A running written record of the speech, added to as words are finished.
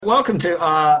Welcome to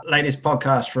our latest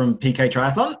podcast from PK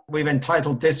Triathlon. We've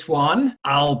entitled this one,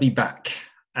 I'll Be Back.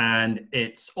 And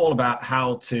it's all about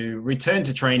how to return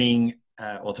to training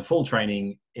or to full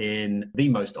training in the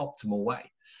most optimal way.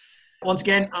 Once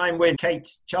again, I'm with Kate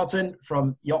Charlton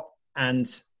from YOP, and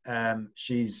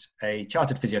she's a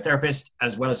chartered physiotherapist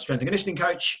as well as strength and conditioning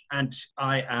coach. And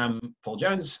I am Paul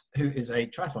Jones, who is a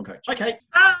triathlon coach. Hi, Kate.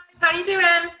 Hi, how you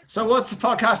doing? So what's the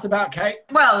podcast about, Kate?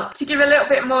 Well, to give a little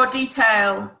bit more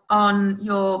detail on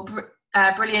your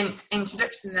brilliant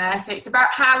introduction there. So it's about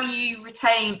how you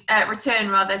return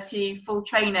to full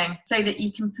training so that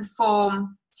you can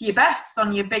perform to your best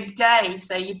on your big day,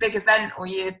 so your big event or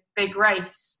your big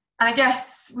race. And I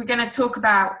guess we're going to talk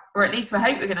about, or at least we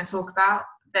hope we're going to talk about,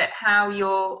 that how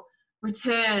your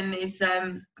return is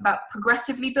about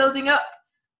progressively building up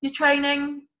your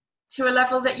training to a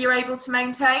level that you're able to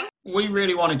maintain. We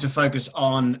really wanted to focus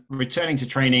on returning to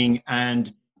training and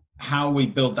how we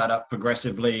build that up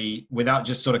progressively without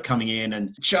just sort of coming in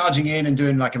and charging in and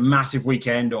doing like a massive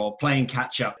weekend or playing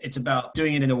catch up. It's about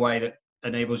doing it in a way that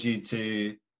enables you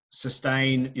to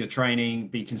sustain your training,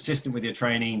 be consistent with your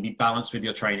training, be balanced with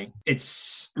your training.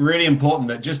 It's really important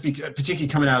that particularly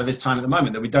coming out of this time at the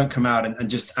moment, that we don't come out and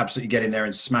just absolutely get in there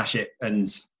and smash it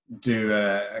and do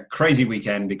a crazy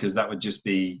weekend, because that would just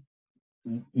be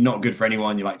not good for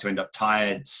anyone. You like to end up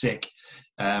tired, sick,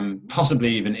 possibly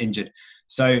even injured.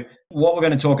 So what we're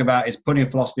going to talk about is putting a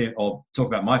philosophy, or talk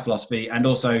about my philosophy, and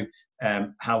also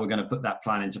how we're going to put that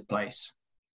plan into place.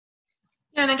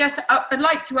 Yeah, and I guess I'd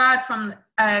like to add from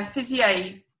a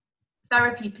physiotherapy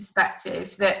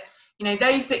perspective that, you know,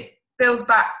 those that build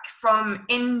back from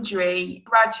injury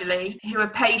gradually, who are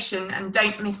patient and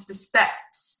don't miss the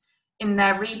steps in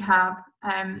their rehab,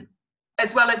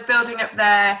 as well as building up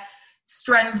their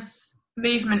strength,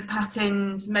 movement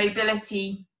patterns,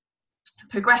 mobility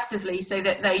progressively, so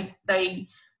that they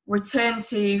return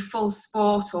to full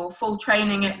sport or full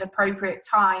training at the appropriate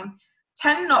time,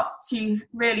 tend not to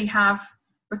really have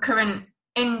recurrent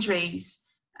injuries,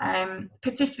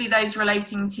 particularly those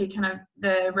relating to kind of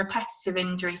the repetitive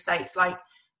injury states like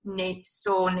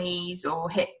sore knees or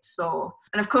hips,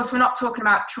 and of course we're not talking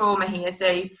about trauma here.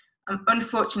 So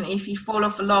unfortunately, if you fall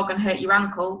off a log and hurt your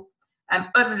ankle,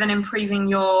 other than improving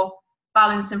your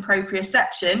balance and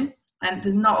proprioception, and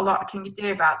there's not a lot you can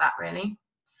do about that really.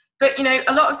 But, you know,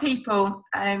 a lot of people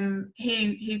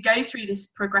who go through this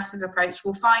progressive approach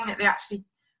will find that they actually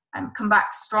come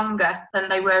back stronger than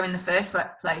they were in the first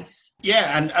place.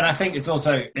 Yeah, and I think it's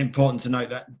also important to note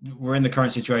that we're in the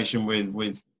current situation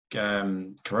with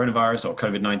coronavirus or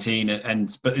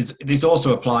COVID-19, but this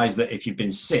also applies that if you've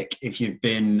been sick, if you've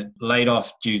been laid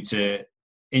off due to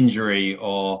injury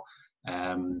or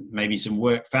maybe some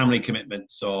work, family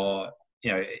commitments, or,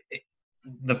 you know,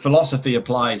 the philosophy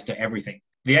applies to everything.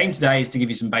 The aim today is to give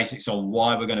you some basics on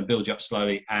why we're going to build you up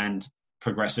slowly and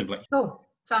progressively. Oh,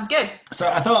 sounds good. So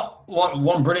I thought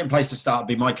one brilliant place to start would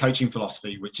be my coaching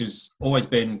philosophy, which has always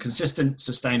been consistent,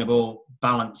 sustainable,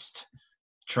 balanced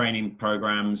training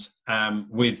programs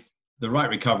with the right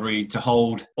recovery to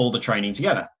hold all the training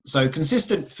together. So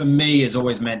consistent for me has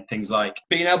always meant things like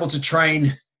being able to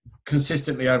train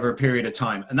consistently over a period of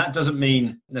time. And that doesn't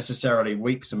mean necessarily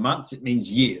weeks and months, it means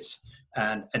years.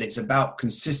 And it's about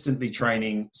consistently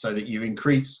training so that you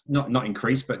not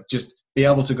increase, but just be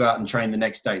able to go out and train the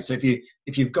next day. So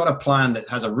if you've got a plan that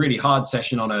has a really hard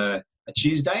session on a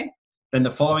Tuesday, then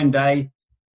the following day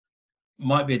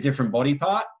might be a different body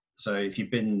part. So if you've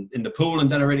been in the pool and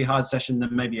done a really hard session,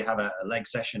 then maybe you have a leg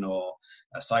session or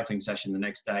a cycling session the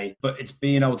next day. But it's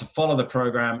being able to follow the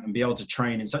program and be able to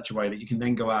train in such a way that you can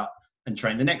then go out and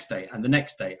train the next day and the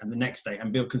next day and the next day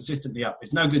and build consistently up.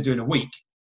 It's no good doing a week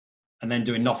and then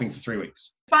doing nothing for 3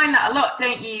 weeks. Find that a lot,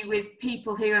 don't you, with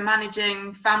people who are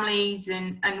managing families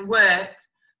and work.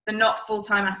 They're not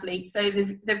full-time athletes, so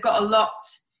they've got a lot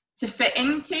to fit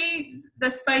into the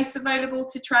space available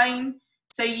to train.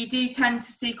 So you do tend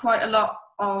to see quite a lot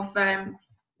of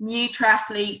new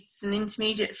triathletes and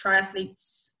intermediate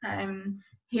triathletes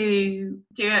who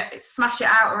smash it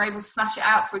out, or able to smash it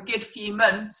out for a good few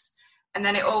months, and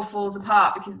then it all falls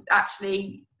apart because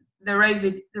actually they're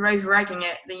over-egging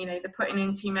it. They're putting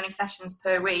in too many sessions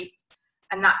per week,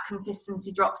 and that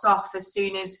consistency drops off as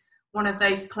soon as one of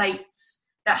those plates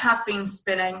that has been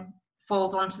spinning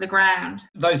falls onto the ground.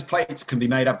 Those plates can be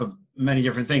made up of many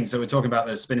different things. So we're talking about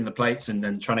those spinning the plates and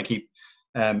then trying to keep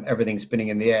everything spinning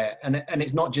in the air. And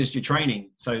it's not just your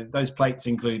training. So those plates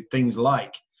include things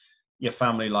like your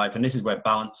family life. And this is where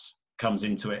balance comes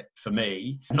into it for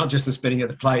me. Not just the spinning of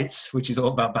the plates, which is all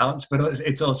about balance, but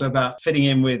it's also about fitting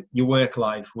in with your work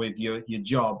life, with your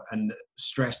job, and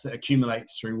stress that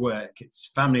accumulates through work.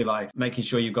 It's family life, making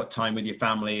sure you've got time with your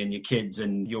family and your kids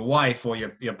and your wife or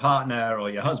your partner or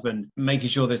your husband, making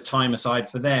sure there's time aside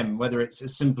for them, whether it's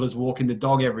as simple as walking the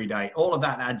dog every day. All of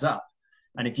that adds up.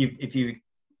 And if you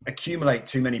accumulate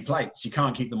too many plates, you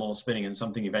can't keep them all spinning and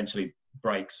something eventually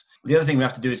breaks. The other thing we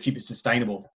have to do is keep it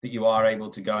sustainable, that you are able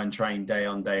to go and train day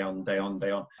on,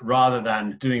 rather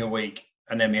than doing a week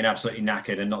and then being absolutely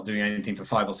knackered and not doing anything for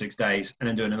 5 or 6 days and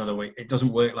then doing another week. It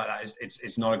doesn't work like that.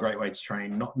 It's not a great way to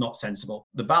train, not sensible.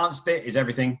 The balance bit is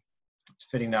everything. It's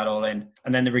fitting that all in.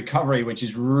 And then the recovery, which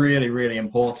is really, really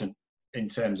important in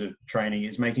terms of training,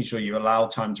 is making sure you allow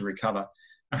time to recover.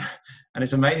 And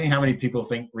it's amazing how many people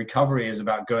think recovery is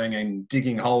about going and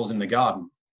digging holes in the garden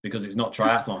because it's not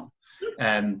triathlon.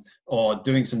 Or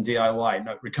doing some DIY.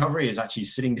 No, recovery is actually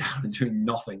sitting down and doing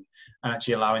nothing and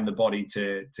actually allowing the body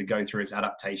to go through its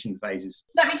adaptation phases.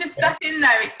 Let me just step in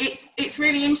there. It's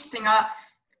really interesting.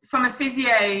 From a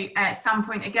physio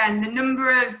standpoint, again, the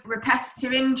number of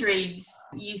repetitive injuries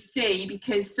you see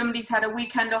because somebody's had a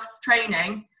weekend off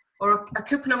training or a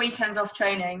couple of weekends off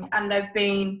training and they've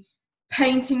been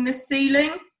painting the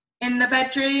ceiling in the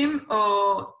bedroom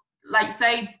or, like,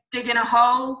 say, digging a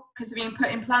hole because they've been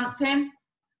putting plants in.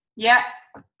 Yeah.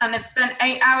 And they've spent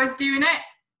 8 hours doing it,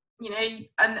 you know,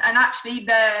 and actually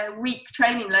their week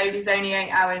training load is only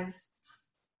 8 hours.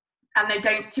 And they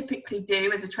don't typically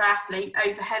do, as a triathlete,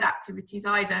 overhead activities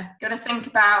either. Got to think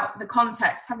about the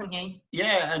context, haven't you?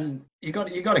 Yeah, and you got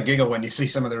to giggle when you see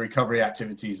some of the recovery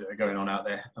activities that are going on out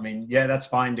there. I mean, yeah, that's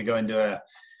fine to go and do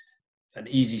an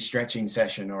easy stretching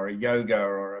session or a yoga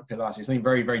or a Pilates, something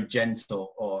very, very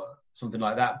gentle or something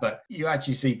like that. But you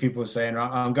actually see people saying,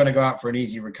 I'm going to go out for an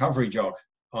easy recovery jog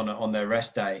on their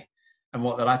rest day. And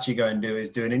what they'll actually go and do is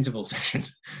do an interval session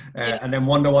and then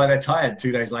wonder why they're tired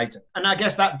 2 days later. And I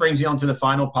guess that brings you on to the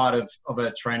final part of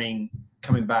a training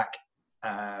coming back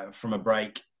from a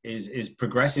break is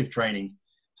progressive training.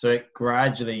 So it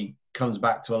gradually comes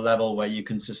back to a level where you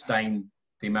can sustain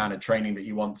the amount of training that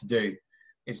you want to do.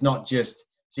 It's not just,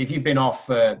 see, if you've been off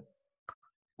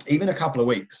even a couple of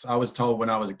weeks, I was told when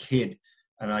I was a kid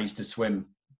and I used to swim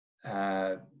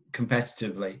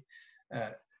competitively,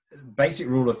 basic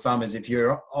rule of thumb is if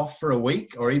you're off for a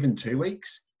week or even 2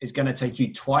 weeks, it's going to take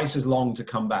you twice as long to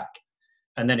come back.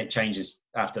 And then it changes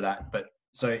after that. But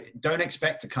so don't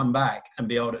expect to come back and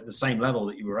be able at the same level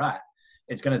that you were at.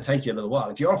 It's going to take you a little while.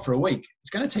 If you're off for a week, it's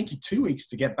going to take you 2 weeks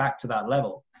to get back to that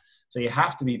level. So you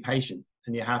have to be patient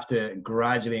and you have to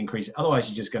gradually increase it. Otherwise,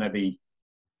 you're just going to be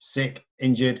sick,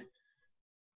 injured,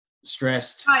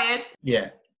 stressed. Tired. Yeah.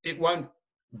 It won't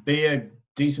be a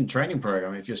decent training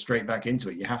program if you're straight back into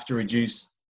it. You have to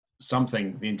reduce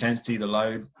something, the intensity, the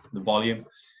load, the volume.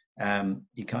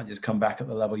 You can't just come back at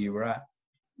the level you were at.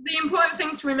 The important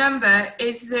thing to remember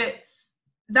is that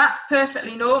that's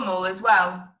perfectly normal as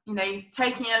well. You know,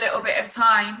 taking a little bit of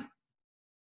time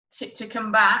to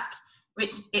come back,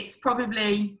 which it's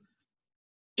probably,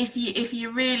 if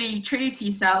you're really true to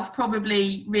yourself,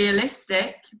 probably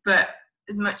realistic, but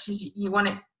as much as you want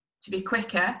it to be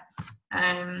quicker,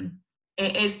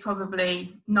 it is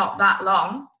probably not that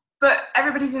long. But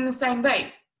everybody's in the same boat,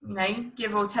 you know,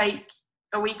 give or take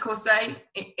a week or so,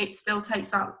 it still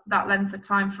takes that length of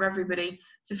time for everybody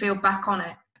to feel back on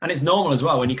it. And it's normal as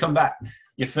well. When you come back,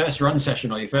 your first run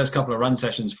session or your first couple of run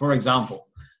sessions, for example,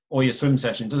 or your swim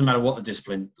session, doesn't matter what the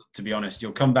discipline, to be honest,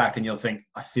 you'll come back and you'll think,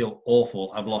 I feel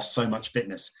awful. I've lost so much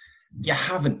fitness. You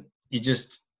haven't. You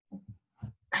just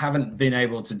haven't been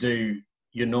able to do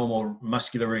your normal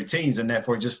muscular routines, and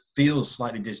therefore it just feels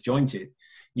slightly disjointed.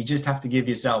 You just have to give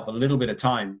yourself a little bit of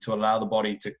time to allow the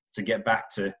body to get back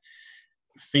to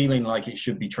feeling like it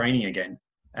should be training again.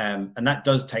 And that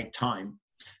does take time.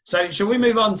 So shall we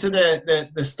move on to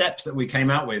the steps that we came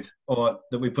out with, or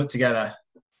that we put together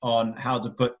on how to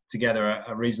put together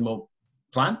a reasonable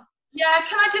plan? Yeah,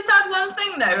 can I just add one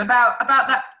thing though about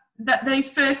that those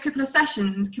first couple of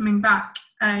sessions coming back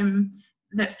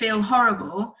that feel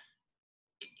horrible.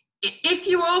 If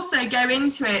you also go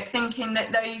into it thinking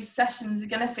that those sessions are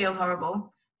going to feel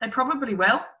horrible, they probably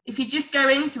will. If you just go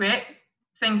into it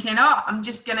thinking, I'm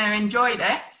just going to enjoy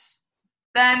this,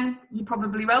 then you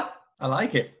probably will. I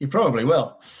like it. You probably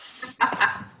will.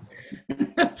 Right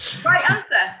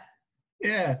answer.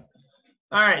 Yeah.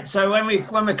 All right. So when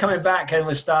we're coming back and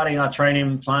we're starting our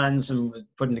training plans and we're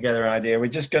putting together an idea, we're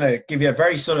just going to give you a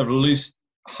very sort of loose,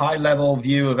 high-level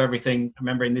view of everything,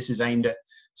 remembering this is aimed at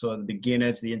sort of the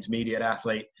beginner to the intermediate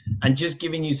athlete, and just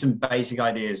giving you some basic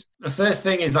ideas. The first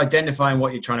thing is identifying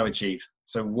what you're trying to achieve.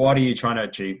 So what are you trying to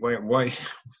achieve?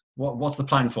 What's the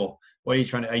plan for? What are you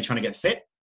trying to get fit?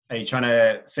 Are you trying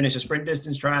to finish a sprint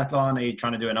distance triathlon? Are you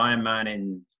trying to do an Ironman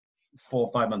in 4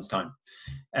 or 5 months' time?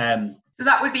 So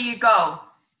that would be your goal.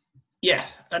 Yeah,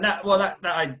 and that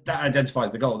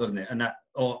identifies the goal, doesn't it? And that,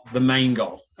 or the main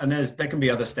goal. And there can be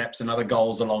other steps and other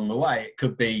goals along the way. It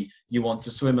could be you want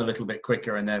to swim a little bit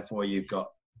quicker, and therefore you've got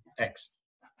X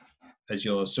as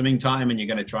your swimming time, and you're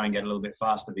going to try and get a little bit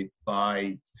faster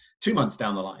by 2 months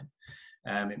down the line.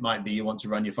 It might be you want to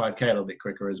run your 5K a little bit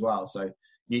quicker as well. So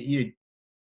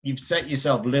you've set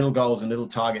yourself little goals and little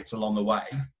targets along the way.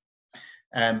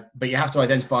 But you have to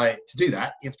identify, to do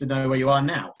that, you have to know where you are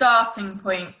now. Starting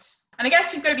point. And I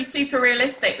guess you've got to be super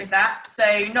realistic with that. So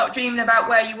not dreaming about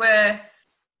where you were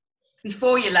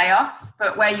before your layoff,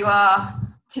 but where you are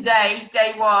today,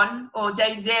 day one or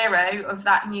day zero of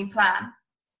that new plan.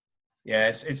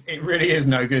 Yeah, it really is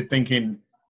no good thinking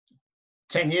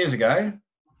 10 years ago,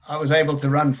 I was able to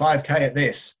run 5K at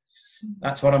this.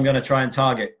 That's what I'm going to try and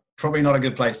target. Probably not a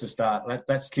good place to start.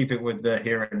 Let's keep it with the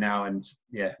here and now. And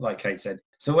yeah, like Kate said.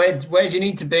 So where do you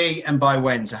need to be and by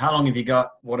when? So how long have you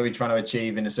got? What are we trying to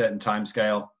achieve in a certain time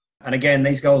scale? And again,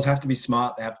 these goals have to be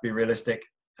smart. They have to be realistic,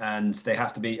 and they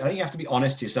have to be, I think you have to be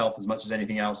honest to yourself as much as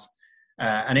anything else.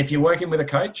 And if you're working with a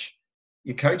coach,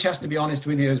 your coach has to be honest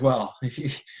with you as well.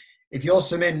 If you're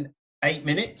swimming 8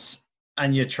 minutes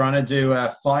and you're trying to do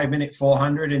a 5-minute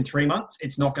 400 in 3 months,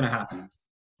 it's not going to happen.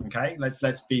 Okay.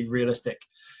 Let's be realistic.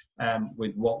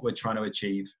 With what we're trying to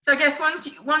achieve. So I guess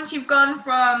once you've gone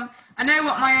from, I know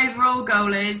what my overall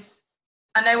goal is,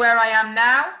 I know where I am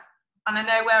now, and I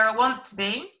know where I want to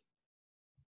be,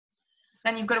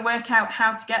 then you've got to work out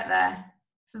how to get there.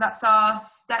 So that's our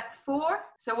step 4.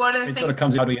 So what are the things sort of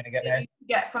comes, how are we going to get there?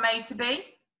 Get from A to B?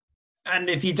 And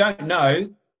if you don't know,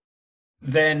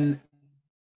 then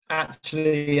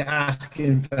actually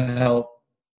asking for help,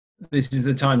 this is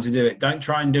the time to do it. Don't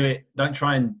try and do it. Don't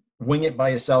try and wing it by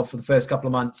yourself for the first couple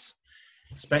of months,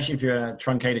 especially if you're in a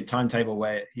truncated timetable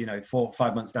where, 4 or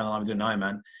 5 months down the line, we're doing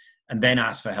Ironman, and then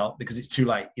ask for help because it's too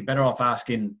late. You're better off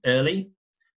asking early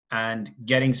and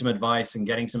getting some advice and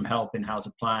getting some help in how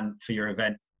to plan for your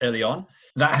event early on.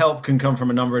 That help can come from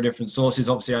a number of different sources.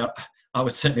 Obviously, I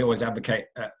would certainly always advocate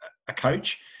a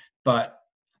coach, but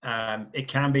it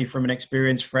can be from an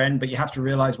experienced friend, but you have to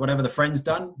realize whatever the friend's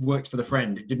done worked for the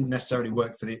friend. It didn't necessarily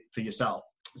work for yourself.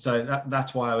 So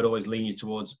that's why I would always lean you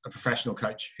towards a professional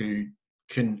coach who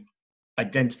can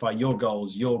identify your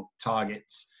goals, your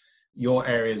targets, your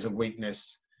areas of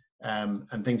weakness,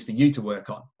 and things for you to work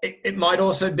on. It might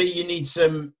also be you need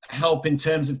some help in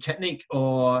terms of technique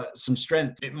or some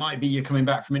strength. It might be you're coming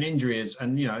back from an injury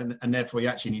and therefore you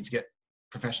actually need to get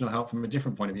professional help from a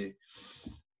different point of view.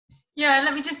 Yeah,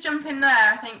 let me just jump in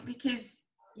there, I think, because,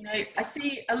 I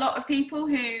see a lot of people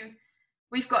who,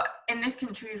 we've got, in this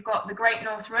country, we've got the Great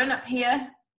North Run up here,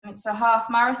 and it's a half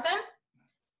marathon.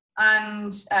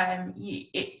 And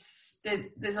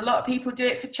there's a lot of people do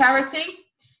it for charity.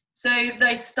 So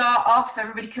they start off,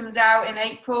 everybody comes out in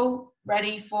April,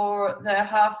 ready for the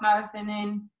half marathon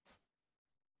in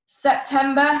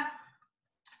September.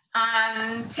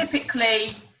 And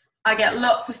typically I get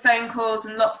lots of phone calls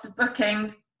and lots of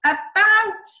bookings about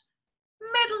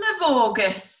middle of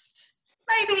August,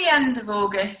 maybe the end of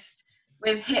August,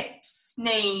 with hips,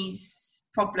 knees,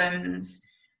 problems,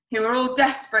 who are all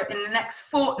desperate in the next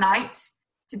fortnight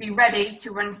to be ready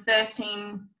to run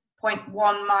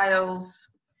 13.1 miles.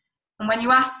 And when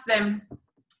you ask them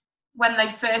when they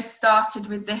first started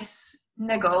with this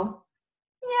niggle,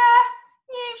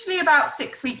 usually about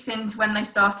 6 weeks into when they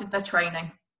started their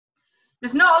training.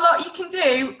 There's not a lot you can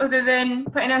do other than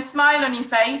putting a smile on your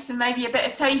face and maybe a bit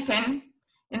of taping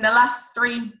in the last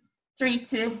 2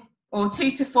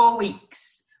 to 4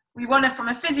 weeks. We want to, from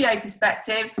a physio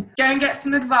perspective, go and get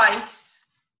some advice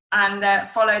and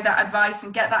follow that advice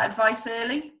and get that advice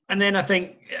early. And then I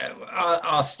think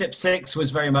our step 6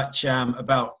 was very much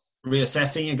about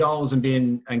reassessing your goals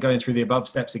and going through the above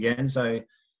steps again. So,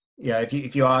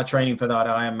 if you are training for that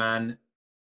Ironman,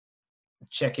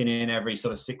 checking in every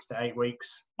sort of 6 to 8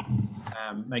 weeks,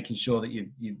 making sure that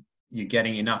you're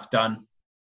getting enough done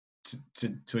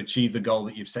to achieve the goal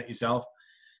that you've set yourself.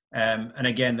 And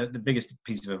again, the biggest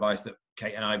piece of advice that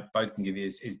Kate and I both can give you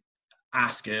is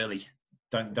ask early.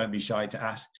 Don't be shy to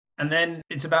ask. And then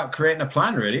it's about creating a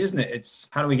plan, really, isn't it? It's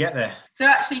how do we get there? So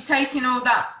actually taking all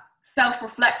that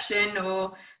self-reflection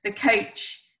or the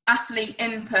coach athlete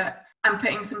input and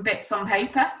putting some bits on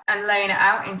paper and laying it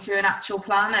out into an actual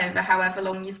plan over however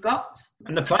long you've got.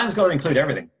 And the plan's got to include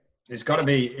everything. It's got to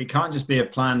be. It can't just be a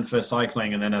plan for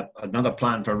cycling and then another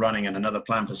plan for running and another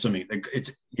plan for swimming.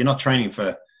 You're not training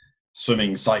for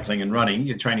swimming, cycling, and running.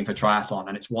 You're training for triathlon,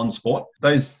 and it's one sport.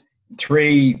 Those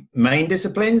three main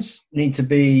disciplines need to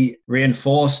be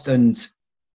reinforced and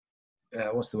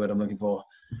what's the word I'm looking for?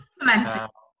 Supplemented.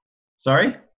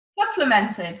 Sorry?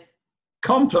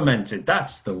 Complemented.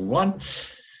 That's the one.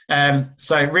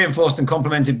 So reinforced and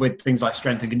complemented with things like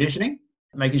strength and conditioning.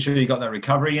 Making sure you got that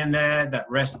recovery in there, that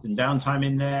rest and downtime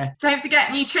in there. Don't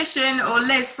forget nutrition, or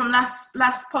Liz from last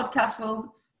podcast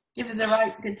will give us a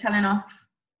right good telling off.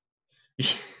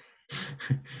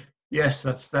 Yes,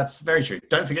 that's very true.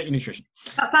 Don't forget your nutrition.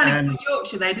 That sounded like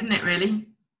Yorkshire though, didn't it, really?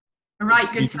 A right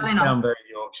good telling off. Sound very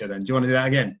Yorkshire then. Do you want to do that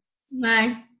again?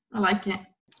 No, I like it.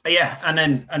 Yeah, and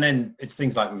then it's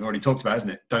things like we've already talked about,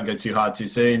 isn't it? Don't go too hard too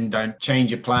soon. Don't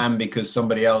change your plan because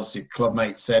somebody else, your club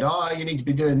mate, said, "Oh, you need to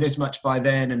be doing this much by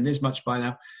then and this much by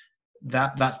now."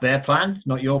 That's their plan,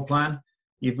 not your plan.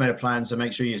 You've made a plan, so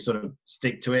make sure you sort of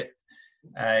stick to it.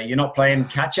 You're not playing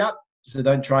catch up, so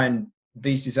don't try and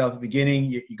beast yourself at the beginning.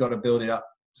 You got to build it up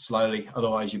slowly,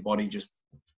 otherwise your body just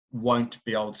won't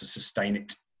be able to sustain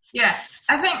it. Yeah,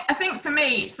 I think for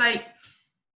me, it's like,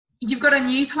 you've got a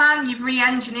new plan, you've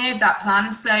re-engineered that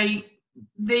plan. So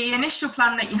the initial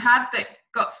plan that you had that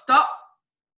got stopped,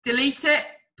 delete it,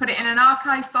 put it in an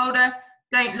archive folder,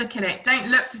 don't look at it. Don't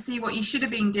look to see what you should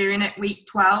have been doing at week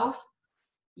 12.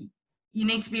 You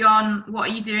need to be on, what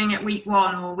are you doing at week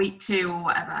 1 or week 2 or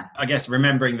whatever. I guess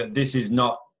remembering that this is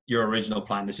not your original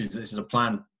plan. This is a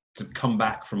plan to come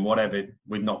back from whatever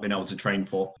we've not been able to train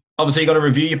for. Obviously, you've got to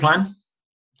review your plan.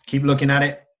 Keep looking at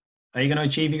it. Are you going to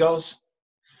achieve your goals?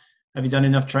 Have you done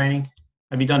enough training?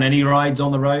 Have you done any rides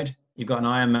on the road? You've got an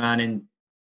Ironman in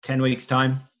 10 weeks'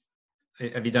 time.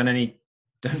 Have you done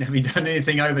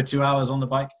anything over 2 hours on the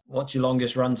bike? What's your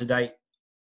longest run to date?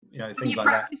 You know, things like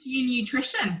that. Practice your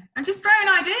nutrition. I'm just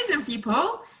throwing ideas in for you,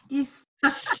 Paul.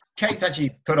 Kate's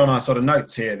actually put on our sort of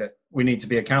notes here that we need to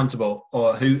be accountable,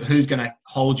 or who's going to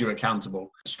hold you accountable.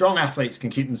 Strong athletes can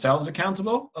keep themselves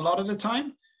accountable a lot of the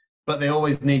time, but they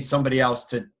always need somebody else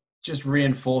to just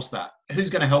reinforce that. Who's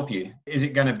going to help you? Is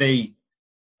it going to be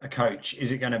a coach?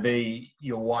 Is it going to be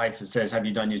your wife that says, have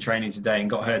you done your training today, and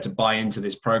got her to buy into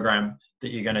this program that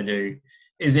you're going to do?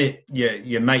 Is it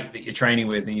your mate that you're training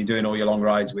with and you're doing all your long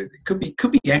rides with? It could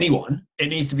be anyone. It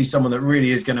needs to be someone that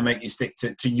really is going to make you stick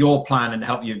to your plan and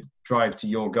help you drive to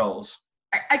your goals.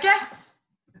 I guess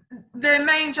the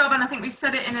main job, and I think we've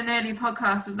said it in an earlier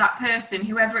podcast, of that person,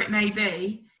 whoever it may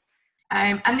be,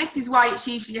 and this is why it's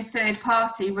usually a third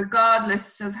party,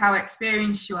 regardless of how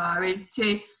experienced you are, is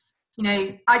to,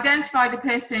 identify the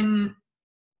person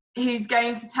who's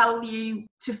going to tell you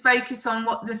to focus on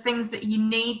what the things that you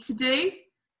need to do,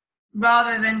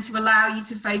 rather than to allow you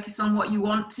to focus on what you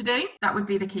want to do. That would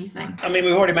be the key thing. I mean,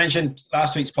 we've already mentioned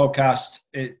last week's podcast.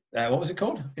 What was it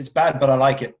called? It's Bad, But I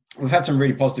Like It. We've had some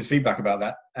really positive feedback about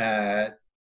that.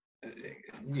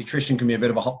 Nutrition can be a bit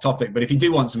of a hot topic, but if you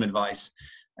do want some advice,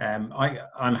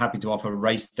 I'm happy to offer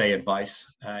race day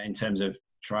advice in terms of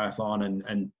triathlon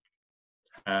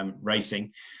and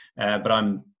racing. But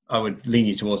I would lean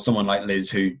you towards someone like Liz,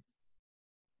 who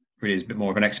really is a bit more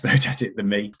of an expert at it than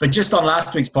me. But just on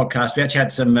last week's podcast, we actually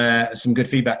had some good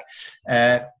feedback.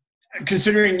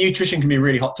 Considering nutrition can be a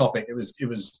really hot topic, it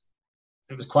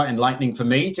was quite enlightening for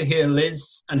me to hear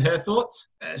Liz and her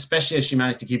thoughts, especially as she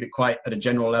managed to keep it quite at a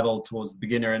general level towards the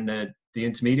beginner and the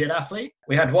intermediate athlete.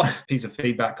 We had one piece of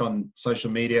feedback on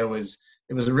social media. It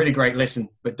was a really great listen,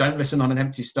 but don't listen on an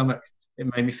empty stomach.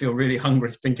 It made me feel really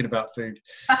hungry thinking about food.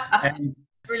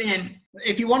 Brilliant.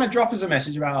 If you want to drop us a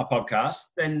message about our podcast,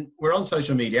 then we're on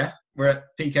social media. We're at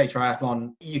PK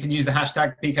Triathlon. You can use the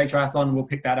hashtag PK Triathlon and we'll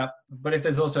pick that up. But if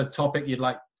there's also a topic you'd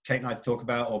like Kate and I to talk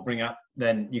about or bring up,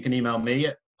 then you can email me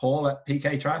at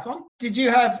Paul@PK Triathlon. Did you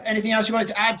have anything else you wanted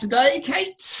to add today,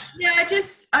 Kate? Yeah,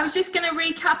 I was just going to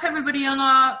recap everybody on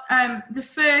our the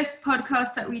first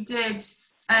podcast that we did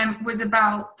was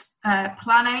about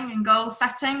planning and goal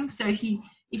setting. So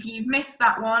if you've missed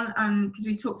that one, because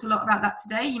we talked a lot about that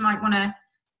today, you might want to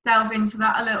delve into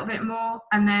that a little bit more.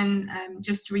 And then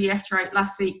just to reiterate,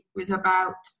 last week was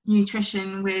about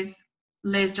nutrition with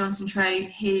Liz Johnson-Trow,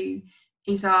 who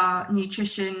is our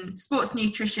sports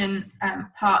nutrition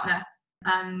partner.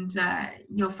 And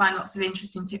you'll find lots of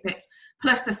interesting tidbits,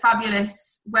 plus a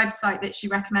fabulous website that she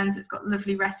recommends. It's got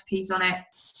lovely recipes on it.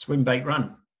 Swim, Bake,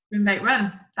 Run. Swim, Bake,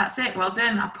 Run. That's it. Well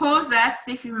done. I paused there to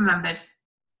see if you remembered.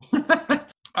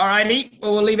 All righty.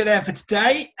 Well, we'll leave it there for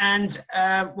today, and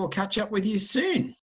we'll catch up with you soon.